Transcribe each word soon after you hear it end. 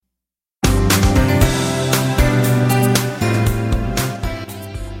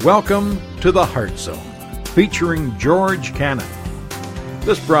Welcome to the Heart Zone, featuring George Cannon.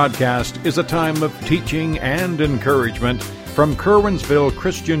 This broadcast is a time of teaching and encouragement from Curwensville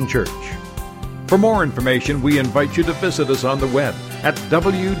Christian Church. For more information, we invite you to visit us on the web at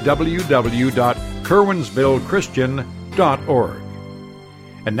www.curwensvillechristian.org.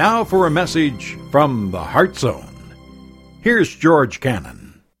 And now for a message from the Heart Zone. Here's George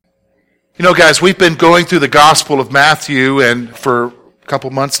Cannon. You know, guys, we've been going through the Gospel of Matthew and for a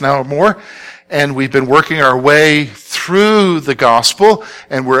couple months now or more, and we've been working our way through the Gospel,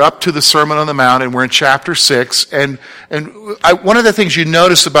 and we're up to the Sermon on the Mount, and we're in chapter 6. And one of the things you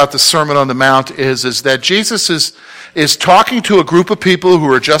notice about the Sermon on the Mount is that Jesus is talking to a group of people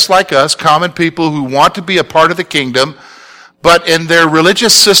who are just like us, common people who want to be a part of the kingdom, but in their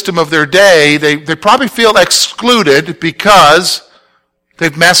religious system of their day, they probably feel excluded because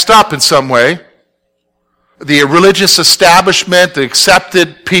they've messed up in some way. The religious establishment, the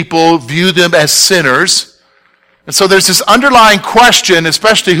accepted people, view them as sinners. And so there's this underlying question,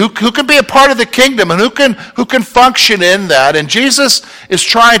 especially who can be a part of the kingdom and who can function in that. And Jesus is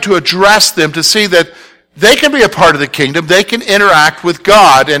trying to address them to see that they can be a part of the kingdom, they can interact with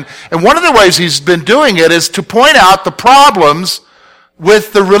God. And one of the ways he's been doing it is to point out the problems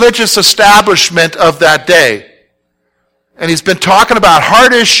with the religious establishment of that day. And he's been talking about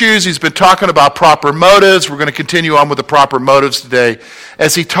heart issues. He's been talking about proper motives. We're going to continue on with the proper motives today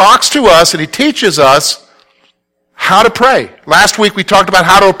as he talks to us and he teaches us how to pray. Last week we talked about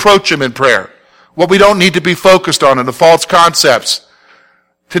how to approach him in prayer, what we don't need to be focused on and the false concepts.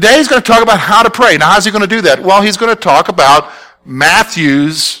 Today he's going to talk about how to pray. Now, how's he going to do that? Well, he's going to talk about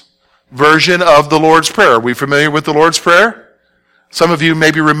Matthew's version of the Lord's Prayer. Are we familiar with the Lord's Prayer? Some of you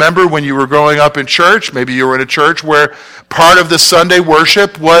maybe remember when you were growing up in church, maybe you were in a church where part of the Sunday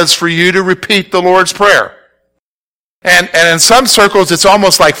worship was for you to repeat the Lord's Prayer. And in some circles, it's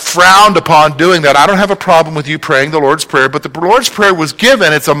almost like frowned upon doing that. I don't have a problem with you praying the Lord's Prayer, but the Lord's Prayer was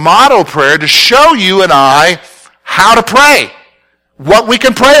given, it's a model prayer to show you and I how to pray, what we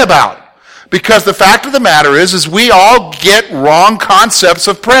can pray about. Because the fact of the matter is we all get wrong concepts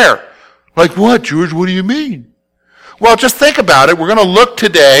of prayer. Like what, George? What do you mean? Well, just think about it. We're going to look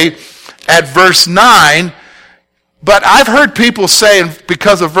today at verse 9, but I've heard people say,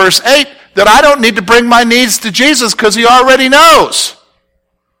 because of verse 8, that I don't need to bring my needs to Jesus because he already knows.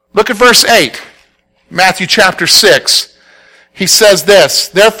 Look at verse 8, Matthew chapter 6. He says this,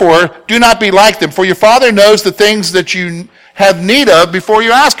 "Therefore, do not be like them, for your Father knows the things that you have need of before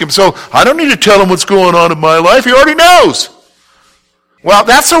you ask him." So I don't need to tell him what's going on in my life. He already knows. Well,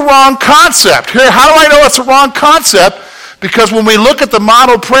 that's a wrong concept. Here, how do I know it's a wrong concept? Because when we look at the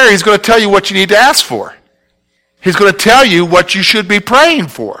model prayer, he's going to tell you what you need to ask for. He's going to tell you what you should be praying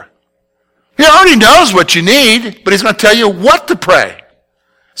for. He already knows what you need, but he's going to tell you what to pray.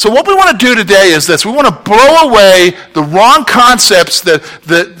 So what we want to do today is this. We want to blow away the wrong concepts, the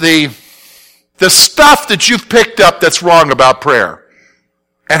stuff that you've picked up that's wrong about prayer,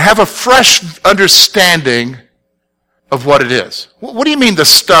 and have a fresh understanding of what it is. What do you mean the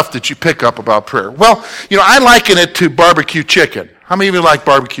stuff that you pick up about prayer? Well, you know, I liken it to barbecue chicken. How many of you like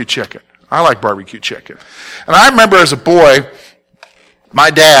barbecue chicken? I like barbecue chicken. And I remember as a boy,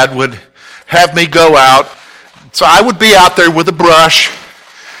 my dad would have me go out. So I would be out there with a brush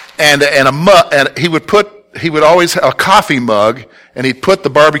and a mug, and he would always have a coffee mug, and he'd put the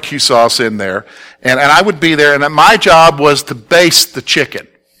barbecue sauce in there. And I would be there, and my job was to baste the chicken.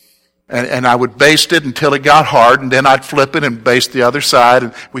 And I would baste it until it got hard, and then I'd flip it and baste the other side,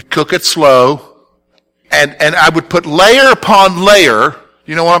 and we'd cook it slow. And I would put layer upon layer,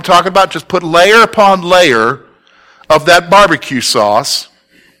 you know what I'm talking about? Just put layer upon layer of that barbecue sauce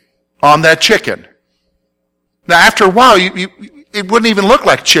on that chicken. Now, after a while, it wouldn't even look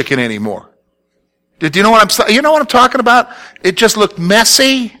like chicken anymore. Do you know what I'm talking about? It just looked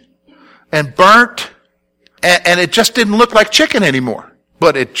messy and burnt, and it just didn't look like chicken anymore.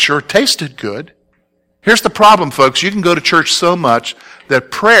 But it sure tasted good. Here's the problem, folks. You can go to church so much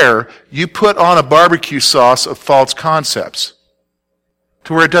that prayer, you put on a barbecue sauce of false concepts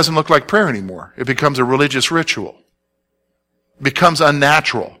to where it doesn't look like prayer anymore. It becomes a religious ritual. It becomes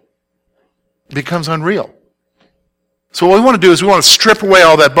unnatural. It becomes unreal. So what we want to do is we want to strip away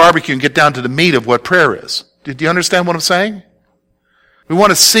all that barbecue and get down to the meat of what prayer is. Do you understand what I'm saying? We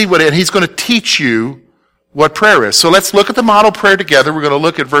want to see and he's going to teach you what prayer is. So let's look at the model prayer together. We're going to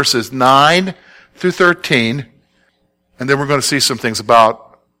look at verses 9 through 13, and then we're going to see some things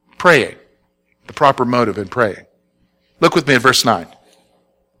about praying, the proper motive in praying. Look with me at verse 9.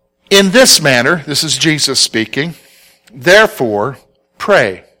 "In this manner," this is Jesus speaking, "therefore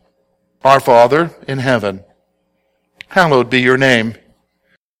pray, Our Father in heaven, hallowed be your name.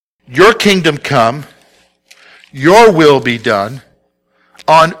 Your kingdom come, your will be done,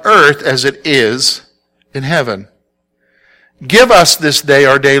 on earth as it is in heaven. Give us this day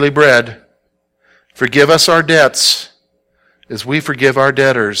our daily bread. Forgive us our debts as we forgive our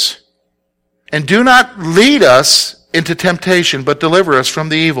debtors. And do not lead us into temptation, but deliver us from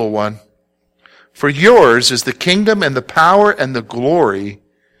the evil one. For yours is the kingdom and the power and the glory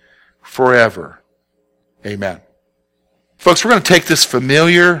forever. Amen. Folks, we're going to take this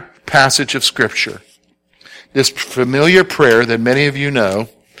familiar passage of Scripture, this familiar prayer that many of you know,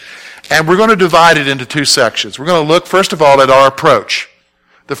 and we're going to divide it into two sections. We're going to look, first of all, at our approach.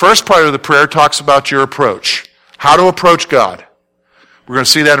 The first part of the prayer talks about your approach, how to approach God. We're going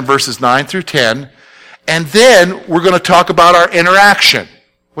to see that in verses 9 through 10. And then we're going to talk about our interaction.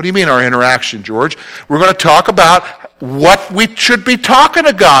 What do you mean our interaction, George? We're going to talk about what we should be talking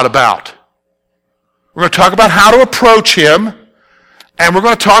to God about. We're going to talk about how to approach Him, and we're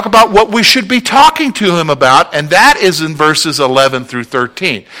going to talk about what we should be talking to Him about, and that is in verses 11 through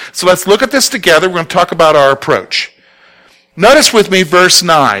 13. So let's look at this together. We're going to talk about our approach. Notice with me verse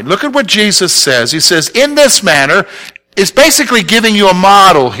 9. Look at what Jesus says. He says, in this manner, is basically giving you a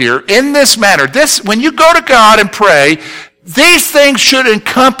model here. In this manner, when you go to God and pray, these things should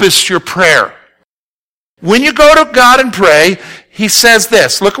encompass your prayer. When you go to God and pray, He says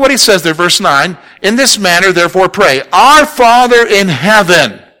this. Look at what He says there, verse 9. In this manner, therefore, pray. Our Father in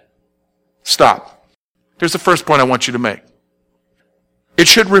heaven. Stop. Here's the first point I want you to make. It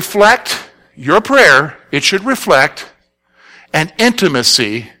should reflect, your prayer, it should reflect an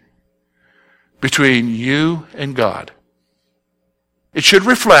intimacy between you and God. It should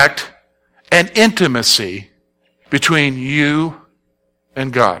reflect an intimacy between you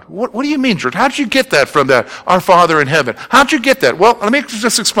and God. What do you mean, George? How did you get that from that? Our Father in heaven. How did you get that? Well, let me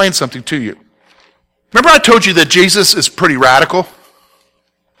just explain something to you. Remember I told you that Jesus is pretty radical?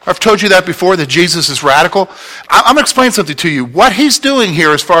 I've told you that before, that Jesus is radical. I'm going to explain something to you. What He's doing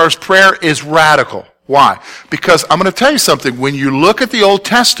here as far as prayer is radical. Why? Because I'm going to tell you something. When you look at the Old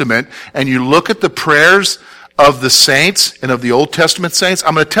Testament and you look at the prayers of the saints and of the Old Testament saints,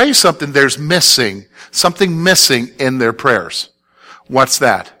 I'm going to tell you something. There's something missing in their prayers. What's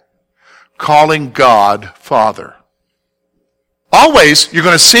that? Calling God Father. Always, you're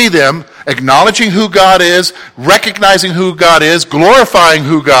going to see them acknowledging who God is, recognizing who God is, glorifying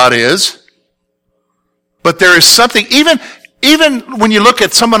who God is. But there is something, even when you look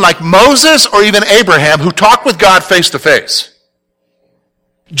at someone like Moses or even Abraham, who talked with God face to face,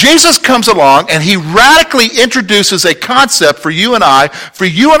 Jesus comes along and He radically introduces a concept for you and I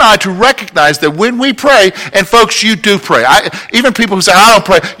to recognize that when we pray, and folks, you do pray. Even people who say, I don't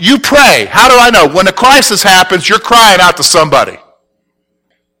pray, you pray. How do I know? When a crisis happens, you're crying out to somebody.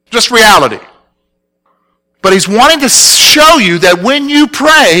 Just reality. But He's wanting to show you that when you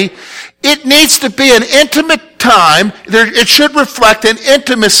pray, it needs to be an intimate time. It should reflect an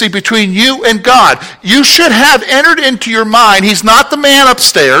intimacy between you and God. You should have entered into your mind, He's not the man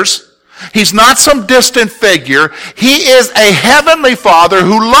upstairs. He's not some distant figure. He is a heavenly Father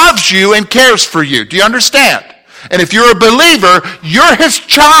who loves you and cares for you. Do you understand? And if you're a believer, you're His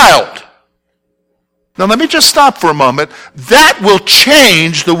child. Now let me just stop for a moment. That will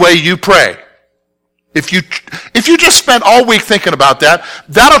change the way you pray. If you just spent all week thinking about that,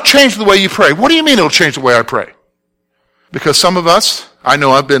 that'll change the way you pray. What do you mean it'll change the way I pray? Because some of us, I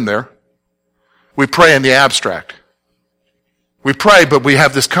know I've been there, we pray in the abstract. We pray, but we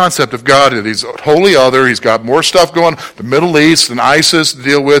have this concept of God that He's holy other. He's got more stuff going, the Middle East and ISIS to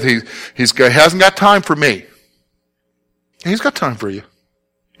deal with. He hasn't got time for me. He's got time for you.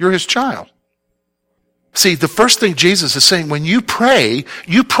 You're His child. See, the first thing Jesus is saying, when you pray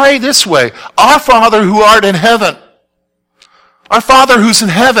this way. Our Father who art in heaven. Our Father who's in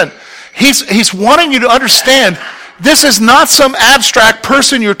heaven. He's wanting you to understand, this is not some abstract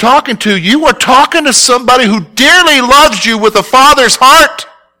person you're talking to. You are talking to somebody who dearly loves you with a Father's heart.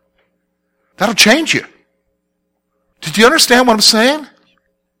 That'll change you. Did you understand what I'm saying?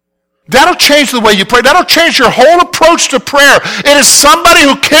 That'll change the way you pray. That'll change your whole approach to prayer. It is somebody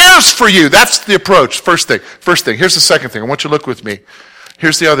who cares for you. That's the approach. First thing. Here's the second thing. I want you to look with me.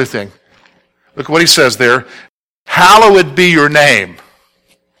 Here's the other thing. Look at what He says there. Hallowed be your name.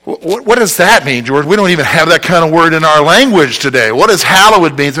 What does that mean, George? We don't even have that kind of word in our language today. What does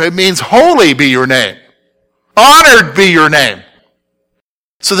hallowed mean? It means holy be your name. Honored be your name.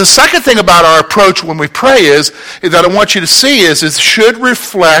 So the second thing about our approach when we pray is that I want you to see is it should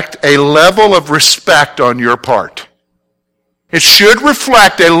reflect a level of respect on your part. It should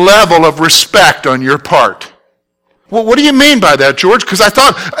reflect a level of respect on your part. Well, what do you mean by that, George? Because I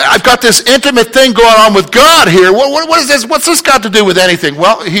thought I've got this intimate thing going on with God here. What is this? What's this got to do with anything?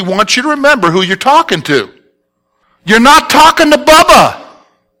 Well, he wants you to remember who you're talking to. You're not talking to Bubba.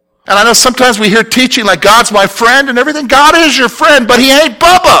 And I know sometimes we hear teaching like God's my friend and everything. God is your friend, but he ain't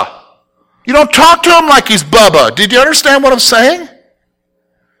Bubba. You don't talk to him like he's Bubba. Did you understand what I'm saying?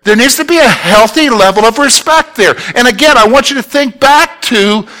 There needs to be a healthy level of respect there. And again, I want you to think back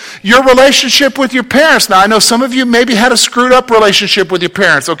to your relationship with your parents. Now, I know some of you maybe had a screwed up relationship with your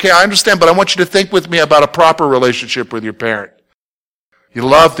parents. Okay, I understand, but I want you to think with me about a proper relationship with your parent. You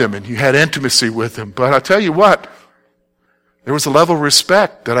loved them and you had intimacy with them. But I'll tell you what, there was a level of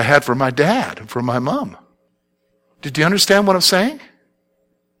respect that I had for my dad and for my mom. Did you understand what I'm saying?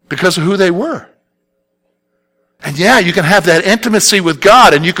 Because of who they were. And yeah, you can have that intimacy with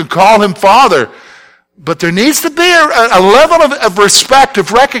God and you can call him Father. But there needs to be a level of respect,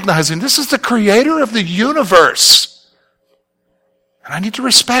 of recognizing this is the creator of the universe. And I need to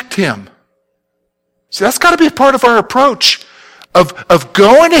respect him. See, that's got to be a part of our approach of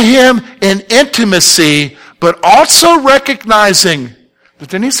going to him in intimacy, but also recognizing that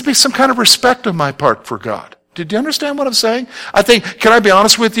there needs to be some kind of respect on my part for God. Did you understand what I'm saying? I think, can I be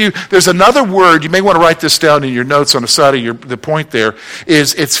honest with you? There's another word, you may want to write this down in your notes on the side of the point there,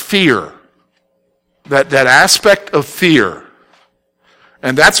 it's fear. That aspect of fear.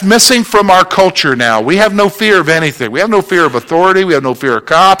 And that's missing from our culture now. We have no fear of anything. We have no fear of authority. We have no fear of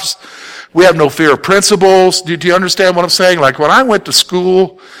cops. We have no fear of principals. Do you understand what I'm saying? Like when I went to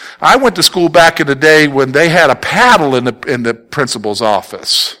school back in the day when they had a paddle in the principal's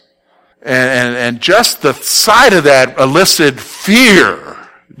office. And just the sight of that elicited fear.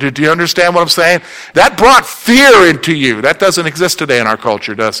 Do you understand what I'm saying? That brought fear into you. That doesn't exist today in our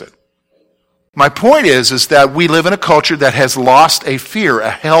culture, does it? My point is that we live in a culture that has lost a fear, a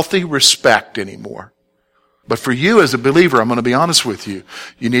healthy respect anymore. But for you as a believer, I'm going to be honest with you.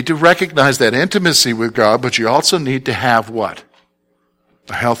 You need to recognize that intimacy with God, but you also need to have what?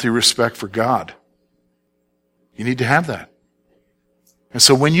 A healthy respect for God. You need to have that. And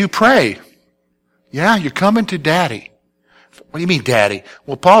so when you pray, yeah, you're coming to Daddy. What do you mean, Daddy?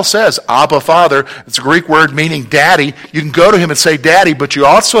 Well, Paul says, Abba, Father. It's a Greek word meaning Daddy. You can go to him and say Daddy, but you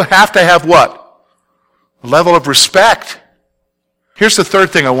also have to have what? A level of respect. Here's the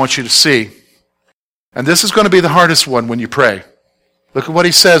third thing I want you to see. And this is going to be the hardest one when you pray. Look at what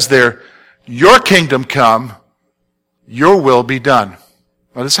he says there. Your kingdom come, your will be done.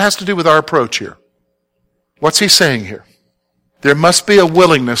 Now, this has to do with our approach here. What's he saying here? There must be a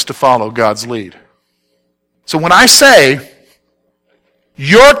willingness to follow God's lead. So when I say,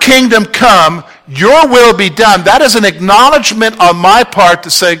 your kingdom come, your will be done, that is an acknowledgement on my part to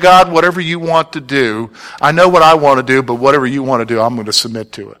say, God, whatever you want to do, I know what I want to do, but whatever you want to do, I'm going to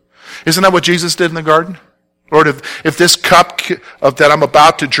submit to it. Isn't that what Jesus did in the garden? Lord, if this cup that I'm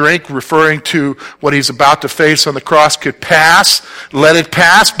about to drink, referring to what he's about to face on the cross, could pass, let it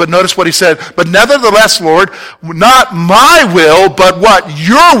pass. But notice what he said. But nevertheless, Lord, not my will, but what?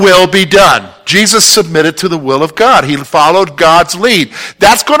 Your will be done. Jesus submitted to the will of God. He followed God's lead.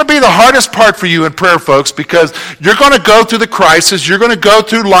 That's going to be the hardest part for you in prayer, folks, because you're going to go through the crisis, you're going to go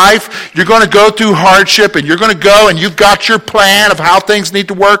through life, you're going to go through hardship, and you're going to go and you've got your plan of how things need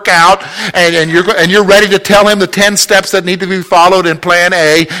to work out, and you're ready to tell him the 10 steps that need to be followed in plan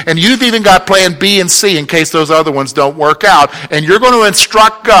A, and you've even got plan B and C in case those other ones don't work out, and you're going to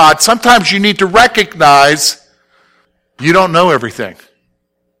instruct God. Sometimes you need to recognize you don't know everything.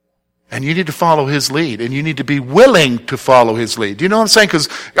 And you need to follow his lead, and you need to be willing to follow his lead. Do you know what I'm saying? Because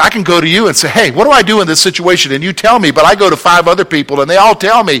I can go to you and say, hey, what do I do in this situation? And you tell me, but I go to 5 other people, and they all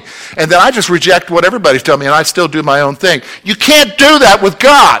tell me, and then I just reject what everybody's telling me, and I still do my own thing. You can't do that with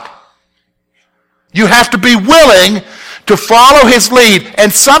God. You have to be willing to follow his lead,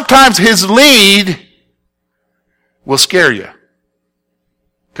 and sometimes his lead will scare you,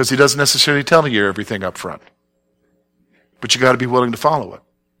 because he doesn't necessarily tell you everything up front. But you got to be willing to follow it.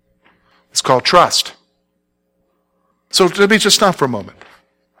 It's called trust. So let me just stop for a moment.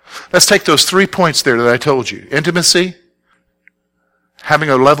 Let's take those 3 points there that I told you. Intimacy, having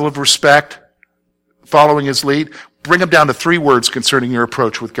a level of respect, following his lead. Bring them down to 3 words concerning your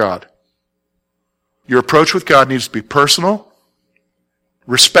approach with God. Your approach with God needs to be personal,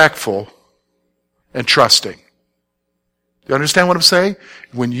 respectful, and trusting. Do you understand what I'm saying?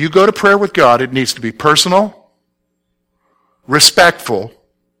 When you go to prayer with God, it needs to be personal, respectful,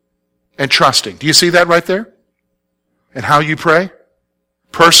 and trusting. Do you see that right there? And how you pray?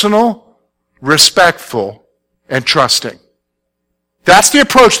 Personal, respectful, and trusting. That's the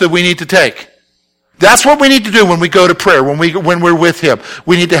approach that we need to take. That's what we need to do when we go to prayer, when we're with Him.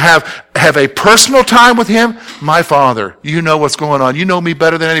 We need to have a personal time with Him. My Father, you know what's going on. You know me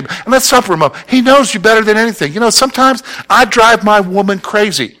better than anybody. And let's stop for a moment. He knows you better than anything. You know, sometimes I drive my woman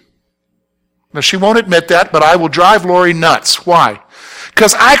crazy. Now, she won't admit that, but I will drive Lori nuts. Why?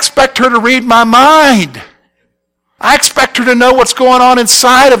 Because I expect her to read my mind. I expect her to know what's going on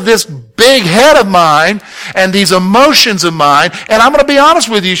inside of this big head of mine and these emotions of mine. And I'm going to be honest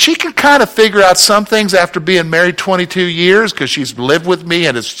with you, she can kind of figure out some things after being married 22 years because she's lived with me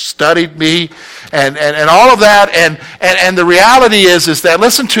and has studied me and all of that. And the reality is that,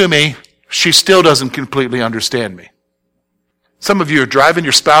 listen to me, she still doesn't completely understand me. Some of you are driving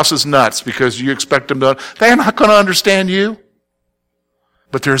your spouses nuts because you expect them to, they're not going to understand you.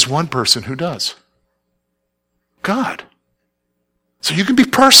 But there's one person who does. God. So you can be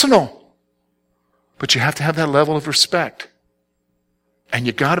personal, but you have to have that level of respect. And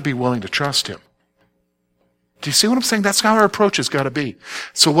you got to be willing to trust Him. Do you see what I'm saying? That's how our approach has got to be.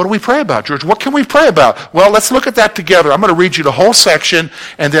 So what do we pray about, George? What can we pray about? Well, let's look at that together. I'm going to read you the whole section,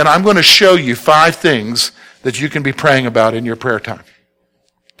 and then I'm going to show you 5 things that you can be praying about in your prayer time.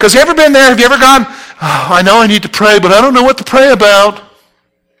 Because you ever been there? Have you ever gone, oh, I know I need to pray, but I don't know what to pray about.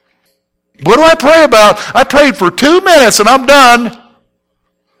 What do I pray about? I prayed for 2 minutes and I'm done.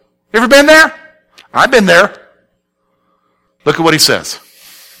 You ever been there? I've been there. Look at what he says.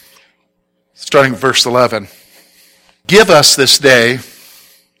 Starting with verse 11. Give us this day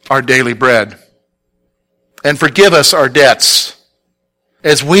our daily bread, and forgive us our debts,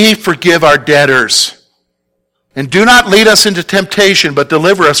 as we forgive our debtors. And do not lead us into temptation, but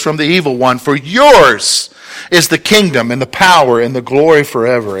deliver us from the evil one. For yours is the kingdom and the power and the glory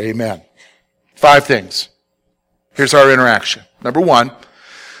forever. Amen. 5 things. Here's our interaction. Number 1,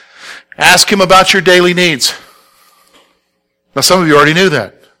 ask Him about your daily needs. Now, some of you already knew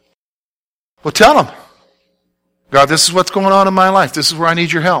that. Well, tell Him, God, this is what's going on in my life. This is where I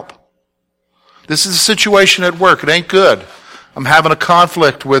need your help. This is a situation at work. It ain't good. I'm having a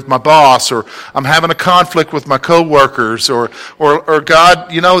conflict with my boss, or I'm having a conflict with my coworkers, or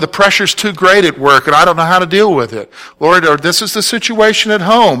God, you know, the pressure's too great at work and I don't know how to deal with it. Lord, or this is the situation at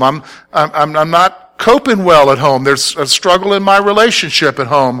home. I'm not coping well at home. There's a struggle in my relationship at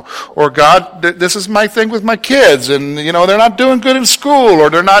home. Or God, this is my thing with my kids, and you know, they're not doing good in school, or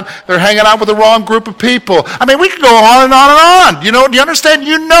they're hanging out with the wrong group of people. I mean, we could go on and on and on. You know, do you understand?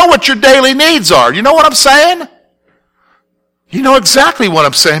 You know what your daily needs are. You know what I'm saying? You know exactly what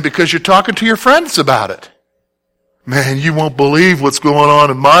I'm saying because you're talking to your friends about it. Man, you won't believe what's going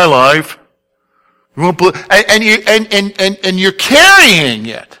on in my life. You won't believe, and you're carrying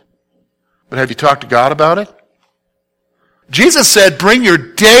it. But have you talked to God about it? Jesus said, bring your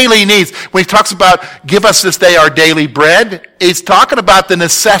daily needs. When He talks about give us this day our daily bread, He's talking about the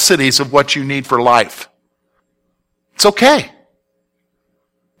necessities of what you need for life. It's okay.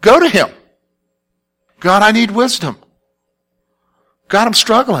 Go to Him. God, I need wisdom. God, I'm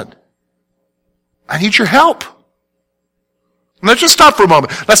struggling. I need your help. Let's just stop for a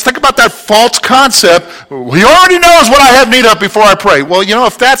moment. Let's think about that false concept. He already knows what I have need of before I pray. Well, you know,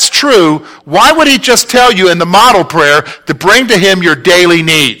 if that's true, why would He just tell you in the model prayer to bring to Him your daily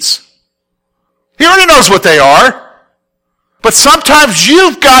needs? He already knows what they are. But sometimes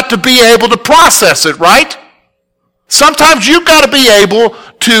you've got to be able to process it, right? Sometimes you've got to be able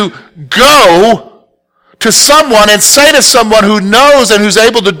to go to someone and say to someone who knows and who's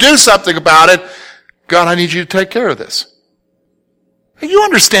able to do something about it, God, I need you to take care of this. And you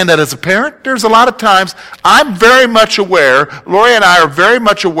understand that as a parent. There's a lot of times I'm very much aware, Lori and I are very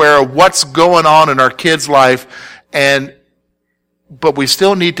much aware of what's going on in our kids' life, but we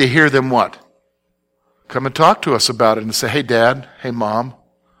still need to hear them what? Come and talk to us about it and say, hey, Dad, hey, Mom,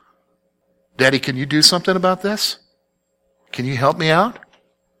 Daddy, can you do something about this? Can you help me out?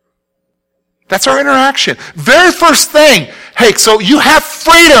 That's our interaction. Very first thing, hey, so you have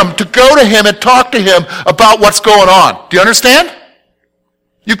freedom to go to Him and talk to Him about what's going on. Do you understand?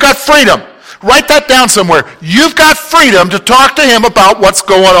 You've got freedom. Write that down somewhere. You've got freedom to talk to Him about what's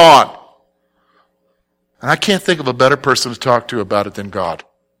going on. And I can't think of a better person to talk to about it than God.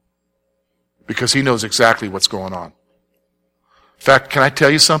 Because He knows exactly what's going on. In fact, can I tell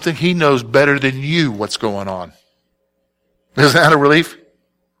you something? He knows better than you what's going on. Isn't that a relief?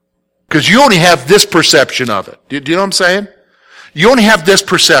 Because you only have this perception of it. Do you know what I'm saying? You only have this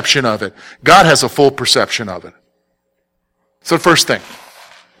perception of it. God has a full perception of it. So the first thing,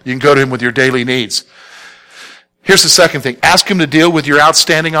 you can go to Him with your daily needs. Here's the second thing. Ask Him to deal with your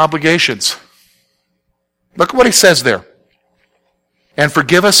outstanding obligations. Look at what He says there. And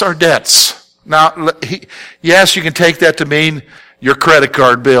forgive us our debts. Now, yes, you can take that to mean your credit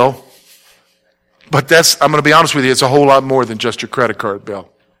card bill. But I'm going to be honest with you, it's a whole lot more than just your credit card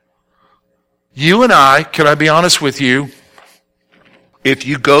bill. You and I, can I be honest with you, if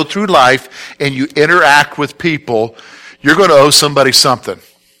you go through life and you interact with people, you're going to owe somebody something.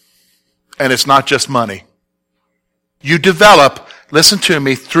 And it's not just money. You develop, listen to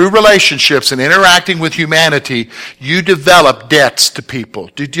me, through relationships and interacting with humanity, you develop debts to people.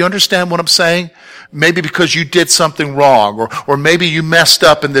 Do you understand what I'm saying? Maybe because you did something wrong, or maybe you messed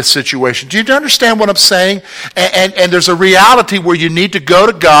up in this situation. Do you understand what I'm saying? And there's a reality where you need to go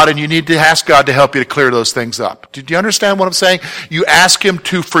to God and you need to ask God to help you to clear those things up. Do you understand what I'm saying? You ask Him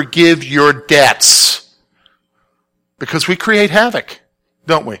to forgive your debts. Because we create havoc,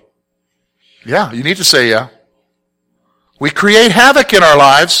 don't we? Yeah, you need to say yeah. We create havoc in our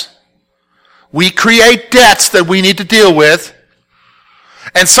lives. We create debts that we need to deal with.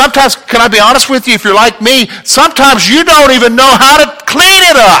 And sometimes, can I be honest with you, if you're like me, sometimes you don't even know how to clean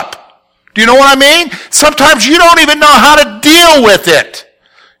it up. Do you know what I mean? Sometimes you don't even know how to deal with it.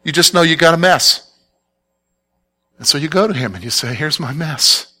 You just know you got a mess. And so you go to Him and you say, here's my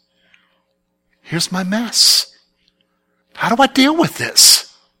mess. Here's my mess. How do I deal with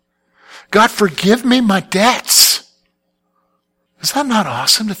this? God, forgive me my debts. Is that not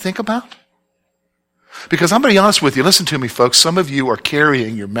awesome to think about? Because I'm going to be honest with you. Listen to me, folks. Some of you are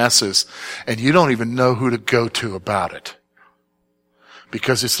carrying your messes and you don't even know who to go to about it.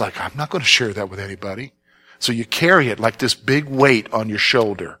 Because it's like, I'm not going to share that with anybody. So you carry it like this big weight on your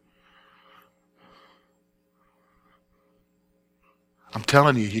shoulder. I'm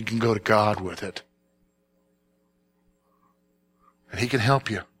telling you, you can go to God with it. And He can help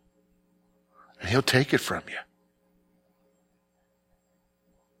you. And He'll take it from you.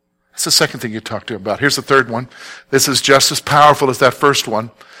 That's the second thing you talk to Him about. Here's the third one. This is just as powerful as that first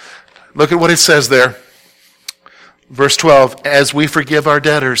one. Look at what it says there. Verse 12, as we forgive our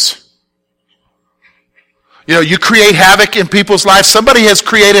debtors. You know, you create havoc in people's lives. Somebody has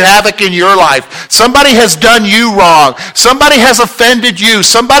created havoc in your life. Somebody has done you wrong. Somebody has offended you.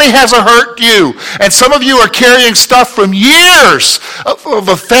 Somebody has hurt you. And some of you are carrying stuff from years of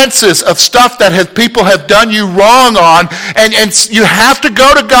offenses, of stuff that people have done you wrong on. And you have to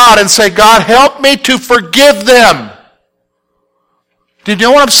go to God and say, God, help me to forgive them. Do you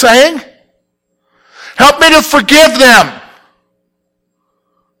know what I'm saying? Help me to forgive them.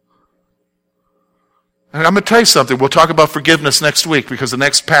 And I'm going to tell you something. We'll talk about forgiveness next week because the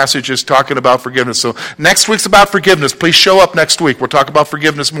next passage is talking about forgiveness. So next week's about forgiveness. Please show up next week. We'll talk about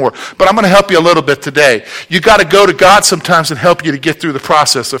forgiveness more. But I'm going to help you a little bit today. You got to go to God sometimes and help you to get through the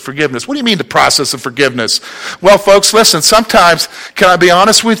process of forgiveness. What do you mean the process of forgiveness? Well, folks, listen. Sometimes, can I be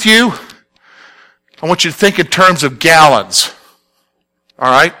honest with you? I want you to think in terms of gallons.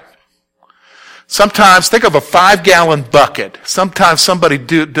 All right? Sometimes, think of a 5-gallon bucket. Sometimes somebody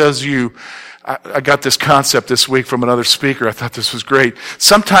does you... I got this concept this week from another speaker. I thought this was great.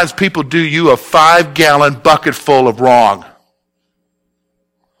 Sometimes people do you a 5-gallon bucket full of wrong.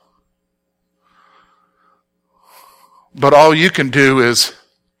 But all you can do is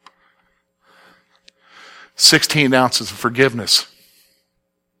 16 ounces of forgiveness.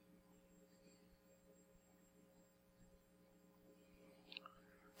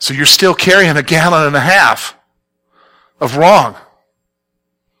 So you're still carrying 1.5 gallons of wrong.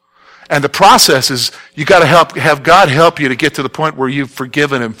 And the process is you got to have God help you to get to the point where you've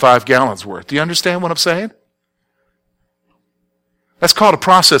forgiven Him 5 gallons worth. Do you understand what I'm saying? That's called a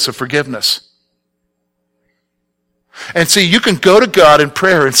process of forgiveness. And see, you can go to God in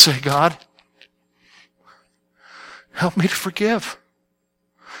prayer and say, God, help me to forgive.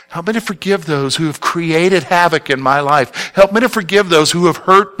 Help me to forgive those who have created havoc in my life. Help me to forgive those who have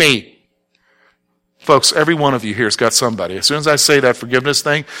hurt me. Folks, every one of you here has got somebody. As soon as I say that forgiveness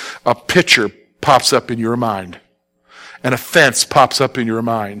thing, a picture pops up in your mind. An offense pops up in your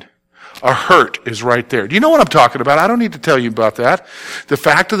mind. A hurt is right there. Do you know what I'm talking about? I don't need to tell you about that. The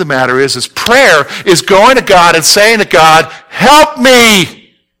fact of the matter is prayer is going to God and saying to God, help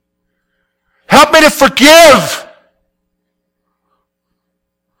me. Help me to forgive.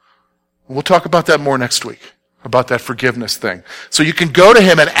 We'll talk about that more next week. About that forgiveness thing. So you can go to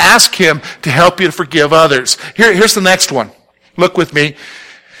Him and ask Him to help you to forgive others. Here's the next one. Look with me.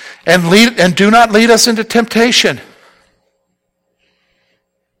 And do not lead us into temptation.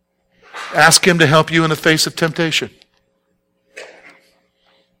 Ask Him to help you in the face of temptation.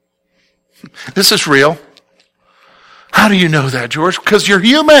 This is real. How do you know that, George? Because you're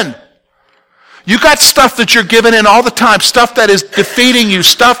human. You got stuff that you're giving in all the time, stuff that is defeating you,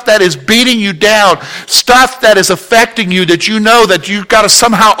 stuff that is beating you down, stuff that is affecting you that you know that you've got to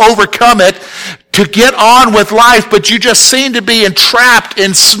somehow overcome it. to get on with life, but you just seem to be entrapped,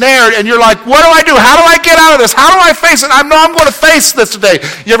 ensnared, and you're like, what do I do? How do I get out of this? How do I face it? I know I'm going to face this today.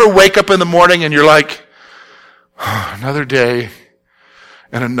 You ever wake up in the morning and you're like, oh, another day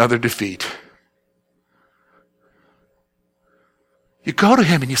and another defeat. You go to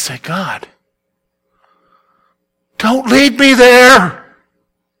him and you say, God, don't lead me there.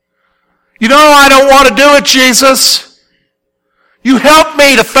 You know I don't want to do it, Jesus. You help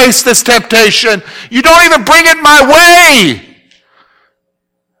me to face this temptation. You don't even bring it my way.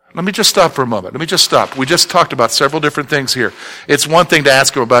 Let me just stop for a moment. Let me just stop. We just talked about several different things here. It's one thing to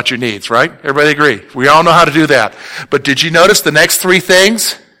ask him about your needs, right? Everybody agree? We all know how to do that. But did you notice the next three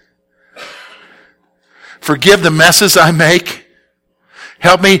things? Forgive the messes I make.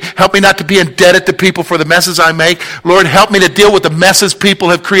 Help me not to be indebted to people for the messes I make. Lord, help me to deal with the messes people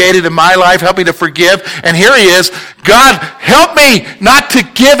have created in my life. Help me to forgive. And here he is. God, help me not to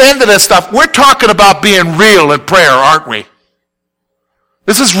give in to this stuff. We're talking about being real in prayer, aren't we?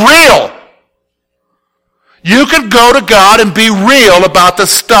 This is real. You can go to God and be real about the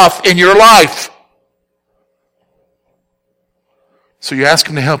stuff in your life. So you ask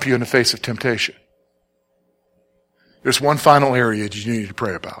him to help you in the face of temptation. There's one final area that you need to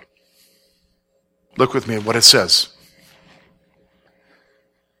pray about. Look with me at what it says.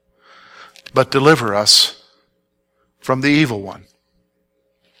 But deliver us from the evil one.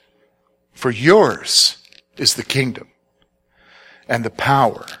 For yours is the kingdom and the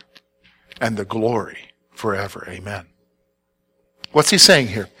power and the glory forever. Amen. What's he saying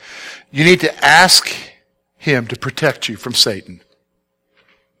here? You need to ask him to protect you from Satan.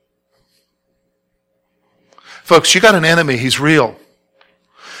 Folks, you got an enemy. He's real.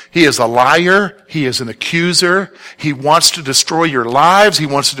 He is a liar. He is an accuser. He wants to destroy your lives. He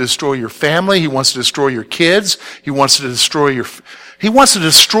wants to destroy your family. He wants to destroy your kids. He wants to destroy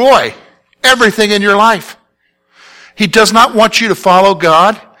everything in your life. He does not want you to follow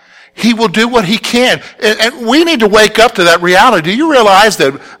God. He will do what he can. And we need to wake up to that reality. Do you realize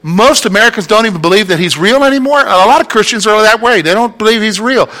that most Americans don't even believe that he's real anymore? A lot of Christians are that way. They don't believe he's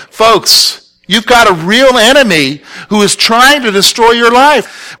real. Folks, you've got a real enemy who is trying to destroy your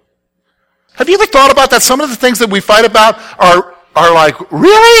life. Have you ever thought about that? Some of the things that we fight about are like,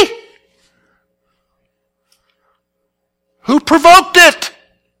 really? Who provoked it?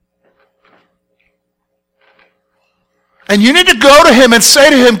 And you need to go to him and say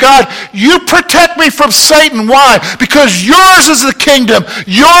to him, God, you protect me from Satan. Why? Because yours is the kingdom.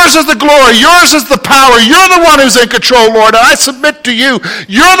 Yours is the glory. Yours is the power. You're the one who's in control, Lord. And I submit to you.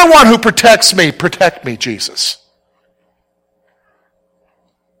 You're the one who protects me. Protect me, Jesus.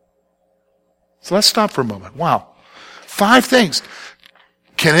 So let's stop for a moment. Wow. 5 things.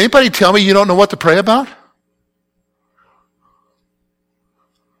 Can anybody tell me you don't know what to pray about?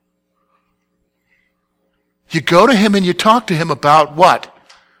 You go to him and you talk to him about what?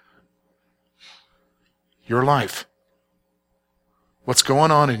 Your life. What's going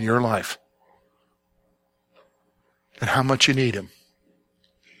on in your life. And how much you need him.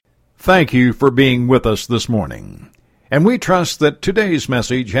 Thank you for being with us this morning. And we trust that today's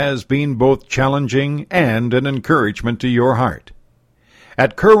message has been both challenging and an encouragement to your heart.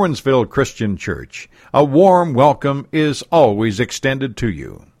 At Curwensville Christian Church, a warm welcome is always extended to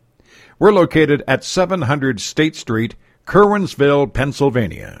you. We're located at 700 State Street, Curwensville,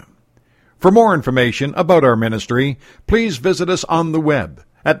 Pennsylvania. For more information about our ministry, please visit us on the web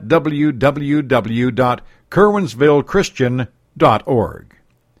at www.curwensvillechristian.org.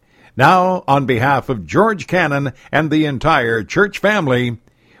 Now, on behalf of George Cannon and the entire church family,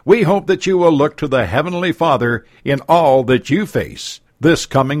 we hope that you will look to the Heavenly Father in all that you face this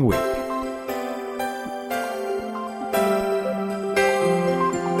coming week.